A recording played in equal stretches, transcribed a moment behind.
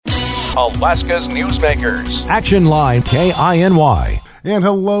Alaska's newsmakers. Action Line KINY. And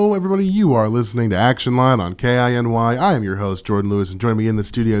hello, everybody. You are listening to Action Line on KINY. I am your host, Jordan Lewis, and joining me in the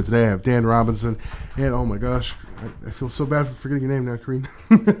studio today, I have Dan Robinson. And oh my gosh, I feel so bad for forgetting your name now, Karinne.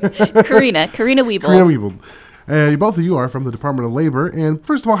 Karinne Wiebel. Karinne Wiebel. Both of you are from the Department of Labor. And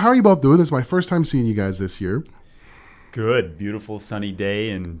first of all, how are you both doing? This is my first time seeing you guys this year. Good. Beautiful sunny day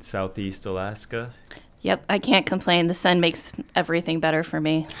in southeast Alaska. Yep, I can't complain. The sun makes everything better for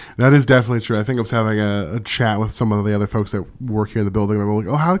me. That is definitely true. I think I was having a chat with some of the other folks that work here in the building. And they were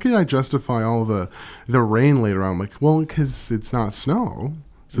like, oh, how can I justify all the rain later on? I'm like, well, because it's not snow.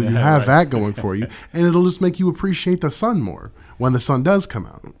 So you have that going for you. And it'll just make you appreciate the sun more when the sun does come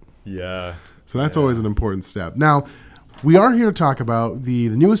out. Yeah. So that's always an important step. Now, we are here to talk about the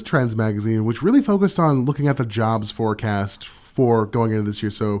newest Trends magazine, which really focused on looking at the jobs forecast for going into this year.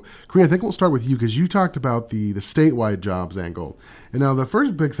 So, Karinne, I think we'll start with you because you talked about the statewide jobs angle. And now the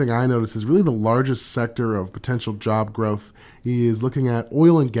first big thing I noticed is really the largest sector of potential job growth is looking at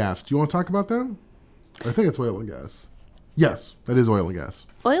oil and gas. Do you want to talk about that? I think it's oil and gas. Yes, that is oil and gas.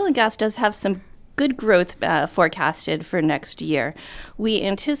 Oil and gas does have some good growth forecasted for next year. We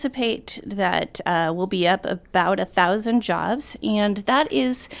anticipate that we'll be up about 1,000 jobs, and that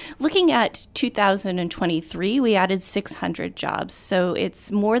is looking at 2023. We added 600 jobs, so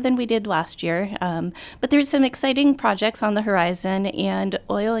it's more than we did last year. But there's some exciting projects on the horizon, and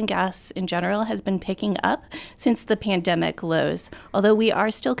oil and gas in general has been picking up since the pandemic lows. Although we are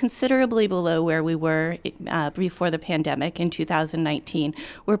still considerably below where we were before the pandemic in 2019,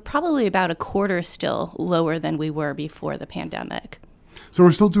 we're probably about a quarter still lower than we were before the pandemic. So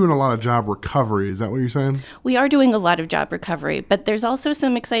we're still doing a lot of job recovery. Is that what you're saying? We are doing a lot of job recovery, but there's also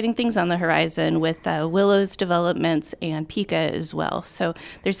some exciting things on the horizon with Willow's developments and Pika as well. So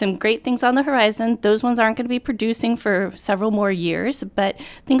there's some great things on the horizon. Those ones aren't going to be producing for several more years, but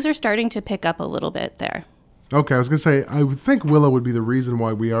things are starting to pick up a little bit there. Okay, I was going to say, I would think Willow would be the reason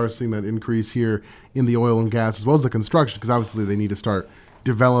why we are seeing that increase here in the oil and gas as well as the construction, because obviously they need to start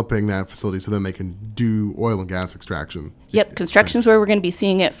developing that facility so then they can do oil and gas extraction. Yep, construction's where we're going to be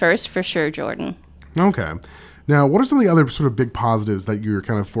seeing it first for sure, Jordan. Okay. Now, what are some of the other sort of big positives that you're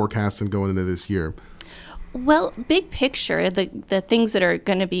kind of forecasting going into this year? Well, big picture, the things that are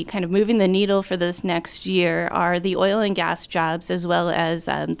going to be kind of moving the needle for this next year are the oil and gas jobs as well as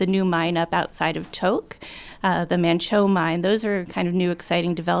the new mine up outside of Tok, the Manchot mine. Those are kind of new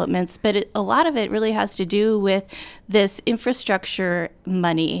exciting developments, but a lot of it really has to do with this infrastructure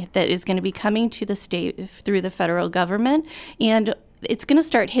money that is going to be coming to the state through the federal government, and it's going to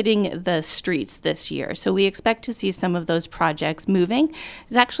start hitting the streets this year. So we expect to see some of those projects moving.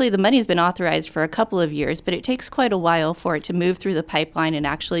 It's actually, the money's been authorized for a couple of years, but it takes quite a while for it to move through the pipeline and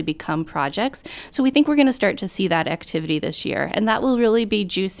actually become projects. So we think we're going to start to see that activity this year. And that will really be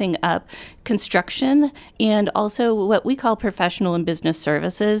juicing up construction and also what we call professional and business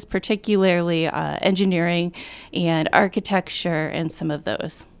services, particularly engineering and architecture and some of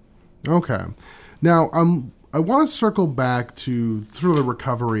those. Okay. Now, I want to circle back to through the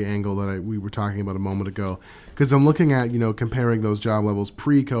recovery angle that we were talking about a moment ago, because I'm looking at, comparing those job levels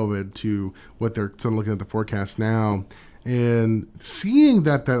pre-COVID to what they're sort of looking at the forecast now, and seeing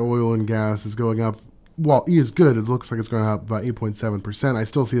that oil and gas is going up. Well, E is good. It looks like it's going up about 8.7%. I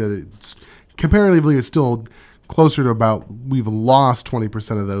still see that it's comparatively is still closer to about, we've lost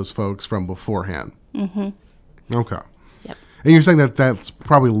 20% of those folks from beforehand. Mm-hmm. Okay. And you're saying that that's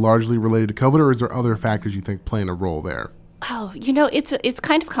probably largely related to COVID, or is there other factors you think playing a role there? Oh, it's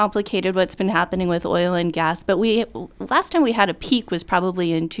kind of complicated what's been happening with oil and gas, but last time we had a peak was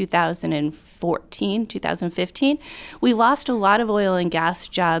probably in 2015. We lost a lot of oil and gas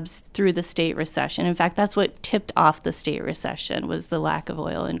jobs through the state recession. In fact, that's what tipped off the state recession was the lack of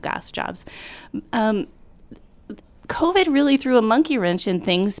oil and gas jobs. COVID really threw a monkey wrench in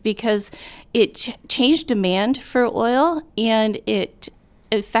things because it changed demand for oil and it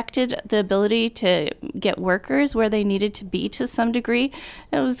affected the ability to get workers where they needed to be to some degree.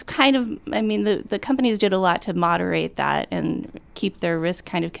 It was kind of, the companies did a lot to moderate that and keep their risk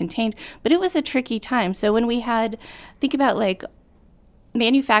kind of contained, but it was a tricky time. So when we think about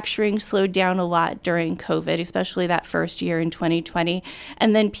manufacturing slowed down a lot during COVID, especially that first year in 2020.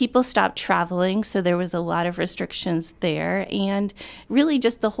 And then people stopped traveling, so there was a lot of restrictions there. And really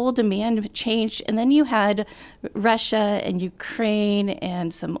just the whole demand changed. And then you had Russia and Ukraine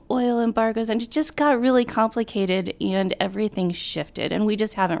and some oil embargoes, and it just got really complicated and everything shifted. And we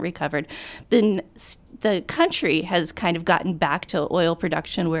just haven't recovered. Then the country has kind of gotten back to oil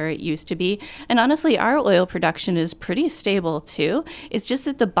production where it used to be. And honestly, our oil production is pretty stable too. It's It's just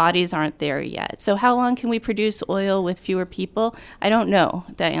that the bodies aren't there yet. So how long can we produce oil with fewer people? I don't know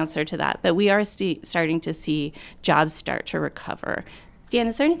the answer to that, but we are starting to see jobs start to recover. Dan,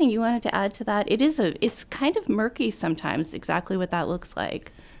 is there anything you wanted to add to that? It's kind of murky sometimes exactly what that looks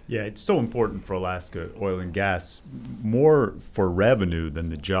like. Yeah, it's so important for Alaska oil and gas, more for revenue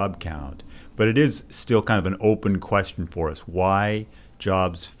than the job count. But it is still kind of an open question for us, why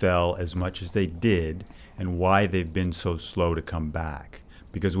jobs fell as much as they did and why they've been so slow to come back.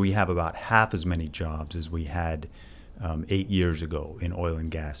 Because we have about half as many jobs as we had 8 years ago in oil and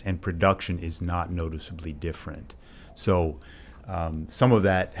gas, and production is not noticeably different. So some of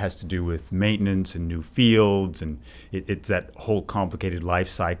that has to do with maintenance and new fields, and it's that whole complicated life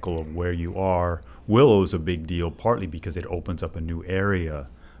cycle of where you are. Willow's a big deal, partly because it opens up a new area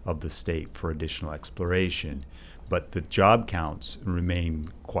of the state for additional exploration. But the job counts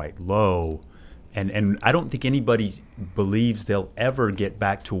remain quite low, and I don't think anybody believes they'll ever get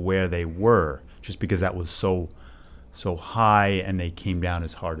back to where they were, just because that was so high and they came down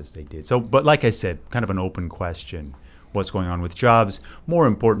as hard as they did. So, but like I said, kind of an open question. What's going on with jobs? More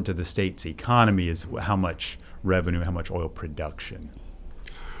important to the state's economy is how much revenue, how much oil production.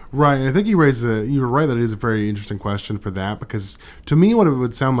 Right. I think you were right that it is a very interesting question for that, because to me what it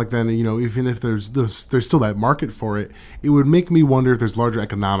would sound like then, even if there's still that market for it, it would make me wonder if there's larger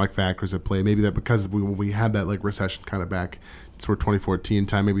economic factors at play. Maybe that because we had that like recession kind of back sort of 2014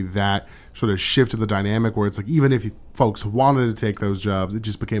 time, maybe that sort of shifted the dynamic where it's like even if folks wanted to take those jobs, it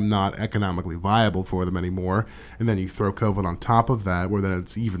just became not economically viable for them anymore. And then you throw COVID on top of that, where then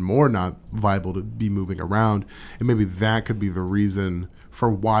it's even more not viable to be moving around. And maybe that could be the reason for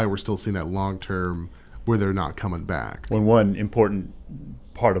why we're still seeing that long term where they're not coming back. When one important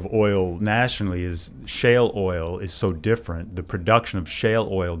part of oil nationally is shale oil is so different. The production of shale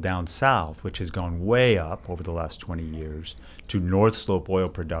oil down south, which has gone way up over the last 20 years, to North Slope oil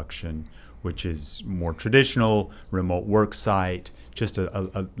production, which is more traditional, remote work site, just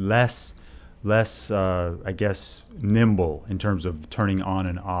a less, I guess, nimble in terms of turning on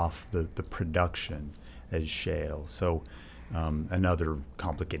and off the production as shale. So another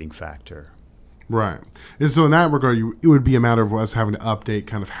complicating factor. Right. And so in that regard, it would be a matter of us having to update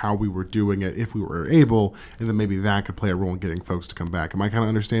kind of how we were doing it if we were able, and then maybe that could play a role in getting folks to come back. Am I kind of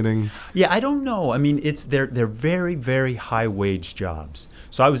understanding? Yeah, I don't know. I mean, they're very, very high wage jobs.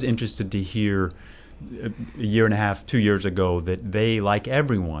 So I was interested to hear a year and a half, 2 years ago, that they, like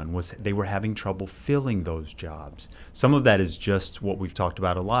everyone, they were having trouble filling those jobs. Some of that is just what we've talked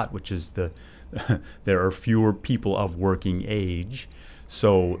about a lot, which is there are fewer people of working age.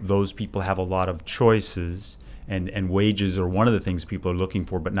 So those people have a lot of choices, and wages are one of the things people are looking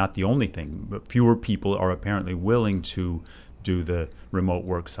for, but not the only thing. But fewer people are apparently willing to do the remote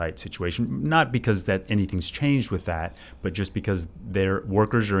work site situation, not because that anything's changed with that, but just because their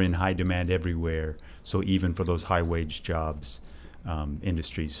workers are in high demand everywhere. So even for those high wage jobs,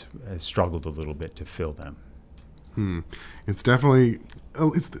 industries has struggled a little bit to fill them. It's definitely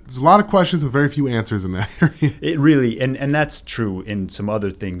there's a lot of questions with very few answers in that area. It really, and that's true in some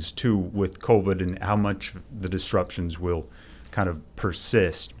other things too with COVID and how much the disruptions will kind of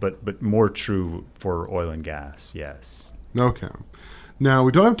persist, but more true for oil and gas, yes. Okay. Now,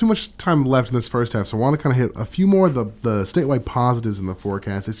 we don't have too much time left in this first half, so I want to kind of hit a few more of the statewide positives in the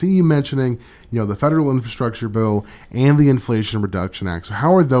forecast. I see you mentioning, the federal infrastructure bill and the Inflation Reduction Act. So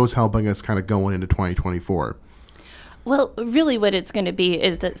how are those helping us kind of going into 2024? Well, really what it's going to be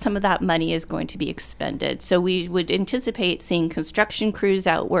is that some of that money is going to be expended. So we would anticipate seeing construction crews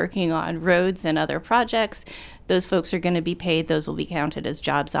out working on roads and other projects. Those folks are going to be paid. Those will be counted as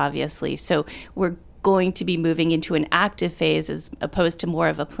jobs, obviously. So we're going to be moving into an active phase as opposed to more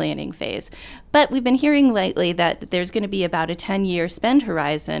of a planning phase. But we've been hearing lately that there's going to be about a 10-year spend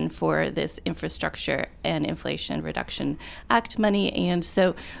horizon for this Infrastructure and Inflation Reduction Act money. And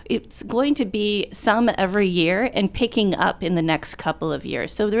so it's going to be some every year and picking up in the next couple of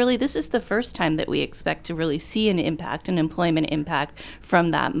years. So really, this is the first time that we expect to really see an employment impact from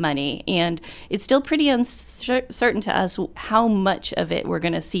that money. And it's still pretty uncertain to us how much of it we're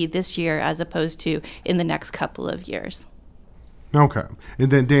going to see this year as opposed to in the next couple of years. Okay.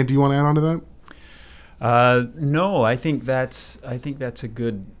 And then, Dan, do you want to add on to that? No, I think that's a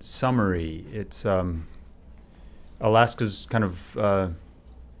good summary. It's Alaska's kind of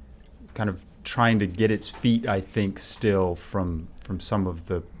trying to get its feet, I think, still from some of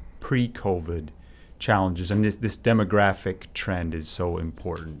the pre-COVID challenges, and this demographic trend is so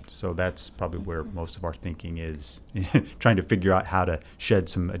important. So that's probably where most of our thinking is, trying to figure out how to shed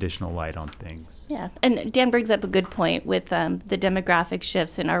some additional light on things. Yeah, and Dan brings up a good point with the demographic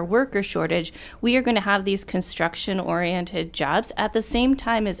shifts and our worker shortage. We are going to have these construction-oriented jobs at the same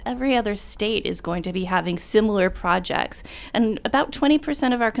time as every other state is going to be having similar projects. And about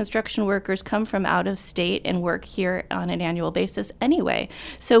 20% of our construction workers come from out of state and work here on an annual basis anyway.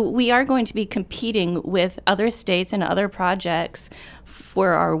 So we are going to be competing with other states and other projects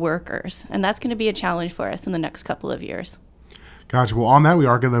for our workers. And that's going to be a challenge for us in the next couple of years. Gotcha. Well, on that, we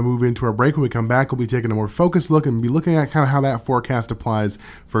are going to move into our break. When we come back, we'll be taking a more focused look and be looking at kind of how that forecast applies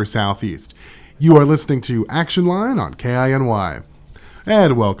for Southeast. You are listening to Action Line on KINY.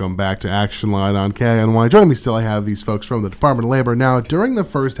 And welcome back to Action Line on KINY. Joining me still, I have these folks from the Department of Labor. Now, during the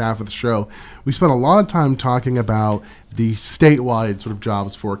first half of the show, we spent a lot of time talking about the statewide sort of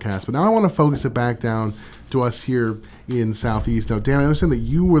jobs forecast, but now I want to focus it back down to us here in Southeast. Now, Dan, I understand that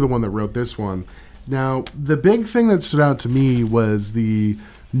you were the one that wrote this one. Now, the big thing that stood out to me was the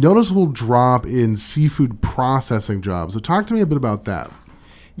noticeable drop in seafood processing jobs. So talk to me a bit about that.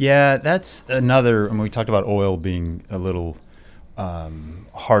 Yeah, that's another, we talked about oil being a little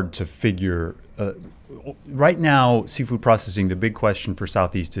hard to figure. Right now, seafood processing, the big question for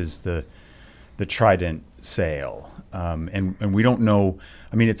Southeast is the Trident sale. And we don't know.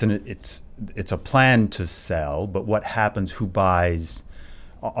 I mean, it's a plan to sell, but what happens, who buys,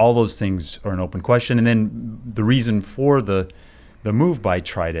 all those things are an open question. And then the reason for the move by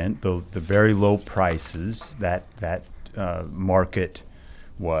Trident, the very low prices, that market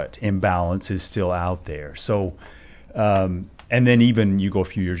imbalance is still out there. So, and then even you go a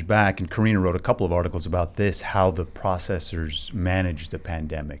few years back, and Karinne wrote a couple of articles about this, how the processors managed the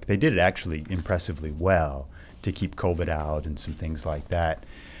pandemic. They did it actually impressively well to keep COVID out and some things like that.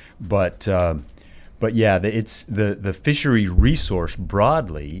 But yeah, it's the fishery resource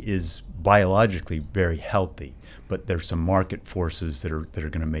broadly is biologically very healthy, but there's some market forces that are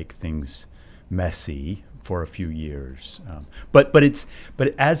going to make things messy for a few years. But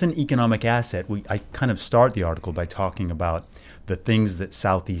as an economic asset, I kind of start the article by talking about the things that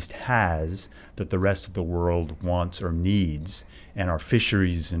Southeast has that the rest of the world wants or needs, and our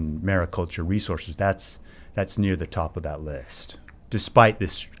fisheries and mariculture resources, that's near the top of that list, despite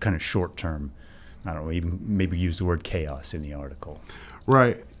this kind of short-term, I don't know, even maybe use the word chaos in the article.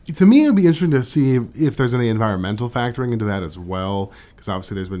 Right. To me, it would be interesting to see if there's any environmental factoring into that as well, because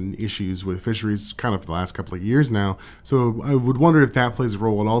obviously there's been issues with fisheries kind of for the last couple of years now. So I would wonder if that plays a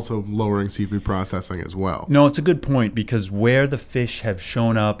role in also lowering seafood processing as well. No, it's a good point, because where the fish have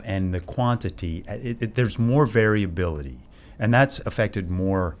shown up and the quantity, there's more variability. And that's affected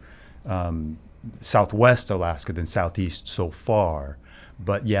more Southwest Alaska than Southeast so far.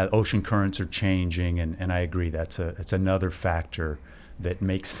 But yeah, ocean currents are changing, and I agree that's another factor that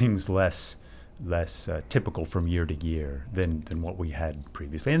makes things less typical from year to year than what we had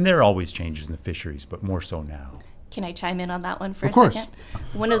previously. And there are always changes in the fisheries, but more so now. Can I chime in on that one for a second?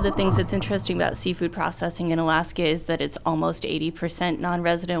 One of the things that's interesting about seafood processing in Alaska is that it's almost 80%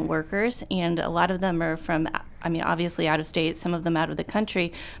 non-resident workers, and a lot of them are from, obviously out of state, some of them out of the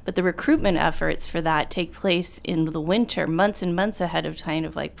country, but the recruitment efforts for that take place in the winter, months and months ahead of kind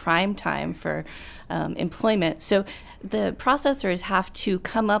of like prime time for employment. So the processors have to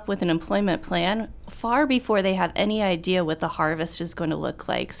come up with an employment plan far before they have any idea what the harvest is going to look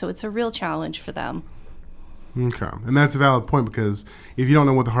like. So it's a real challenge for them. Okay. And that's a valid point, because if you don't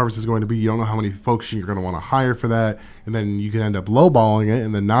know what the harvest is going to be, you don't know how many folks you're going to want to hire for that, and then you could end up lowballing it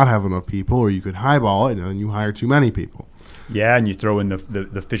and then not have enough people, or you could highball it and then you hire too many people. Yeah, and you throw in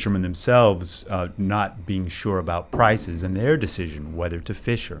the fishermen themselves not being sure about prices, and their decision whether to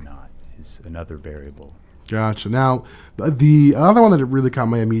fish or not is another variable. Gotcha. Now, the other one that really caught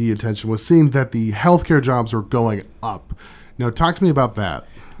my immediate attention was seeing that the healthcare jobs are going up. Now, talk to me about that.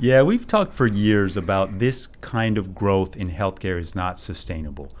 Yeah, we've talked for years about this kind of growth in healthcare is not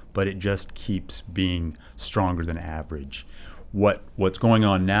sustainable, but it just keeps being stronger than average. What's going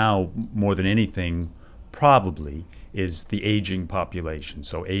on now, more than anything, probably, is the aging population.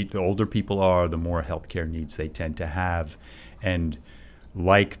 So the older people are, the more healthcare needs they tend to have. And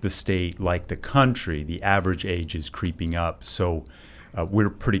like the state, like the country, the average age is creeping up. So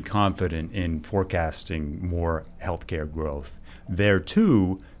we're pretty confident in forecasting more healthcare growth. There,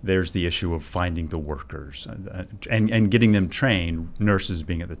 too, there's the issue of finding the workers and getting them trained, nurses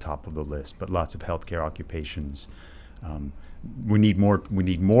being at the top of the list, but lots of healthcare occupations. We need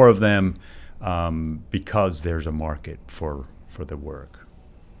more of them because there's a market for the work.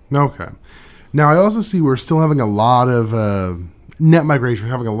 Okay. Now, I also see we're still having a lot of net migration,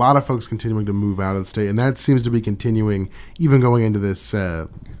 having a lot of folks continuing to move out of the state, and that seems to be continuing even going into this,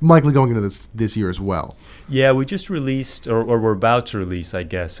 likely going into this year as well. Yeah, we just released, or we're about to release, I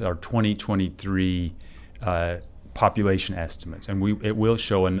guess, our 2023 population estimates, and it will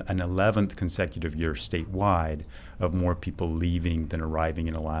show an 11th consecutive year statewide of more people leaving than arriving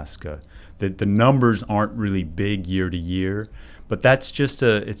in Alaska. The numbers aren't really big year to year, but that's just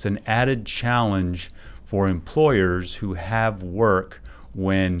it's an added challenge for employers who have work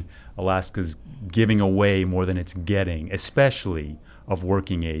when Alaska's giving away more than it's getting, especially of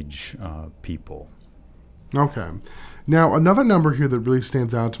working age people. Okay. Now, another number here that really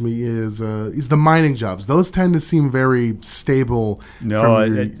stands out to me is the mining jobs. Those tend to seem very stable. No,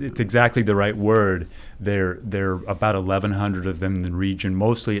 it's exactly the right word. There are about 1,100 of them in the region,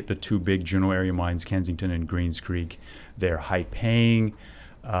 mostly at the two big Juneau area mines, Kensington and Greens Creek. They're high-paying.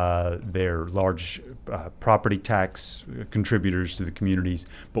 They're large property tax contributors to the communities,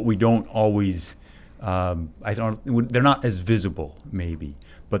 but we don't always. They're not as visible, maybe.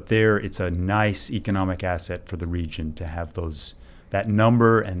 But it's a nice economic asset for the region to have that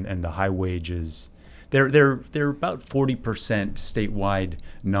number and the high wages. They're about 40% statewide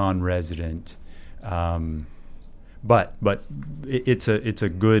non-resident, but it's a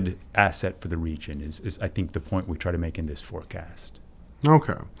good asset for the region. Is I think the point we try to make in this forecast.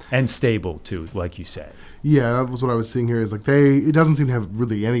 Okay. And stable too, like you said. Yeah, that was what I was seeing here. Is like it doesn't seem to have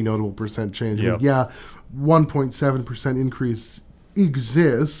really any notable percent change. Yep. I mean, 1.7% increase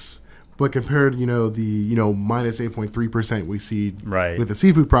exists, but compared, the minus 8.3% we see with the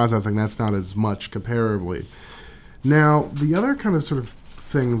seafood processing, that's not as much comparably. Now, the other kind of sort of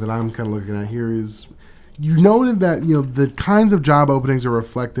thing that I'm kind of looking at here is you noted that the kinds of job openings are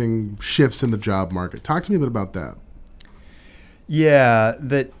reflecting shifts in the job market. Talk to me a bit about that. Yeah,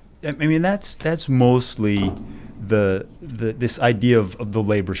 that's mostly this idea of the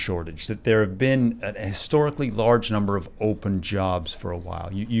labor shortage, that there have been a historically large number of open jobs for a while.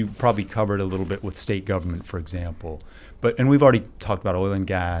 You probably covered a little bit with state government, for example, and we've already talked about oil and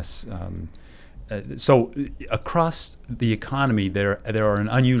gas. So across the economy, there are an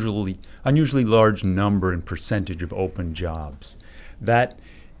unusually large number and percentage of open jobs. That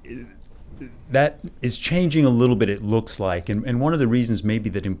is changing a little bit, it looks like, and one of the reasons maybe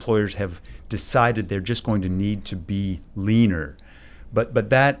that employers have decided they're just going to need to be leaner, but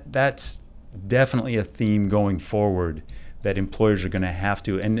that's definitely a theme going forward, that employers are going to have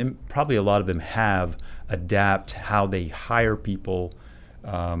to, and probably a lot of them have, adapt how they hire people,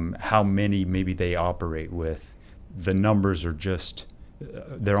 how many maybe they operate with. The numbers are just,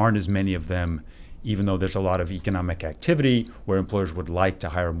 there aren't as many of them, even though there's a lot of economic activity where employers would like to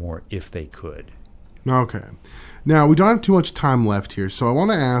hire more if they could. Okay. Now, we don't have too much time left here, so I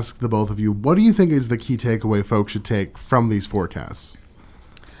want to ask the both of you, what do you think is the key takeaway folks should take from these forecasts?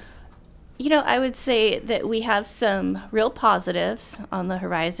 I would say that we have some real positives on the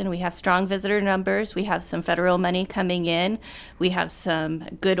horizon. We have strong visitor numbers. We have some federal money coming in. We have some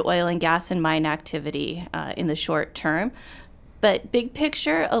good oil and gas and mine activity in the short term. But big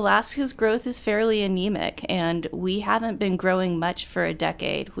picture, Alaska's growth is fairly anemic, and we haven't been growing much for a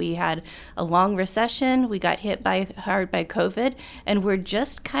decade. We had a long recession, we got hit hard by COVID, and we're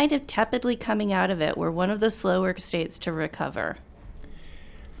just kind of tepidly coming out of it. We're one of the slower states to recover.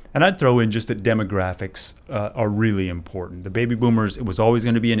 And I'd throw in just that demographics are really important. The baby boomers, it was always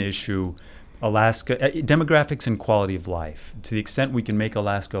going to be an issue. Alaska, demographics and quality of life. To the extent we can make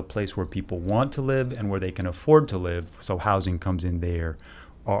Alaska a place where people want to live and where they can afford to live, so housing comes in there,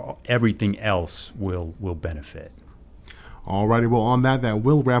 everything else will benefit. All righty. Well, on that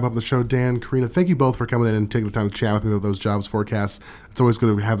will wrap up the show. Dan, Karinne, thank you both for coming in and taking the time to chat with me about those jobs forecasts. It's always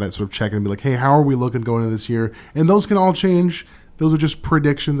good to have that sort of check and be like, hey, how are we looking going into this year? And those can all change. Those are just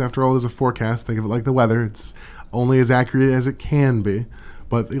predictions. After all, it is a forecast. Think of it like the weather. It's only as accurate as it can be.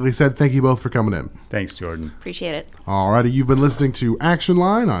 But like I said, thank you both for coming in. Thanks, Jordan. Appreciate it. All righty. You've been listening to Action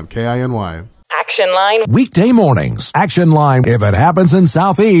Line on KINY. Action Line. Weekday mornings. Action Line. If it happens in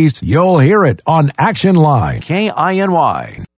Southeast, you'll hear it on Action Line. KINY.